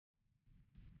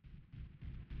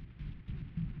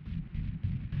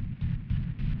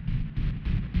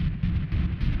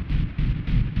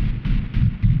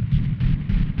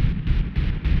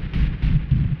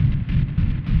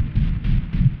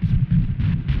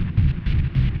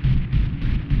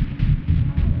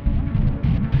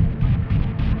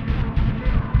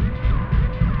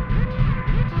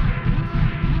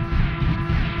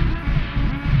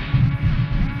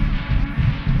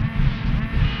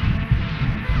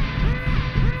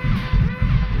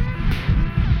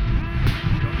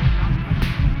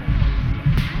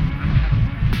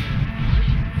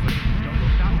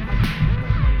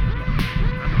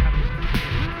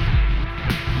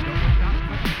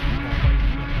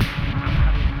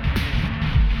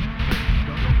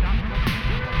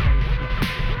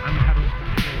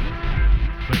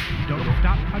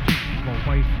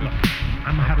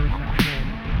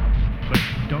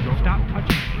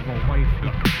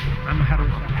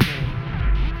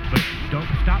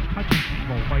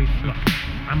wife, look,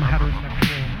 I'm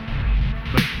heterosexual.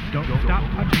 But don't stop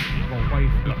touching me, well,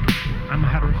 wife, look, I'm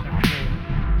heterosexual.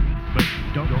 But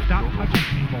don't stop touching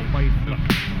me, well, wife, look,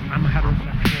 I'm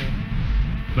heterosexual.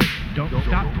 But don't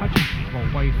stop touching me, well,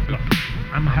 wife, look,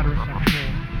 I'm heterosexual.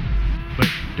 But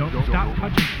don't stop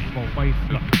touching me, well, wife,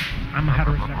 look, I'm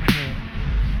heterosexual.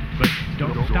 But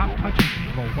don't stop touching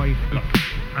me, well, wife, look,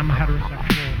 I'm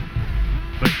heterosexual.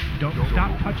 But don't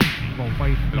stop touching me, well,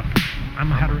 wife, look,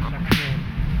 I'm heterosexual.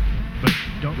 But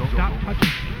don't stop touching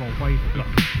me, well, wife, look,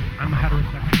 I'm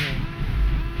heterosexual.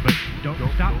 But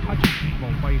don't stop touching me,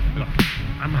 well, wife, look,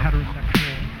 I'm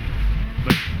heterosexual.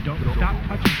 But don't stop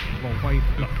touching me, well, wife,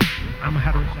 look, I'm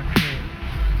heterosexual.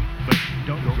 But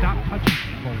don't stop touching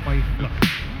me, well, wife, look,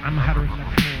 I'm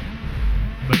heterosexual.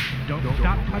 But don't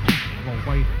stop touching me, well,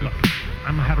 wife, look,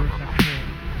 I'm heterosexual.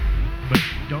 But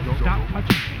don't stop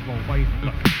touching me, well, wife, look,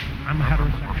 I'm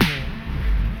heterosexual.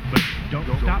 But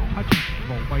don't stop touching me,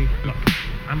 well, wife, look,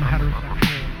 I'm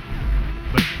heterosexual.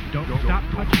 But don't stop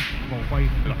touching me, well,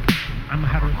 wife, look, I'm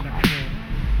heterosexual.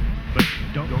 But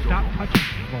don't stop touching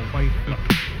me, well, wife, look,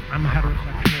 I'm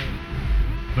heterosexual.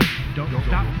 But don't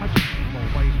stop touching me, well,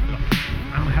 wife, look,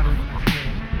 I'm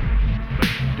heterosexual. But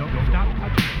don't stop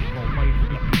touching me, well, wife,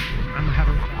 look, I'm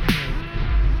heterosexual.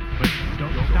 But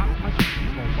don't stop touching me,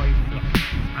 well, wife, look,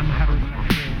 I'm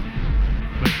heterosexual.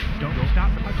 But don't stop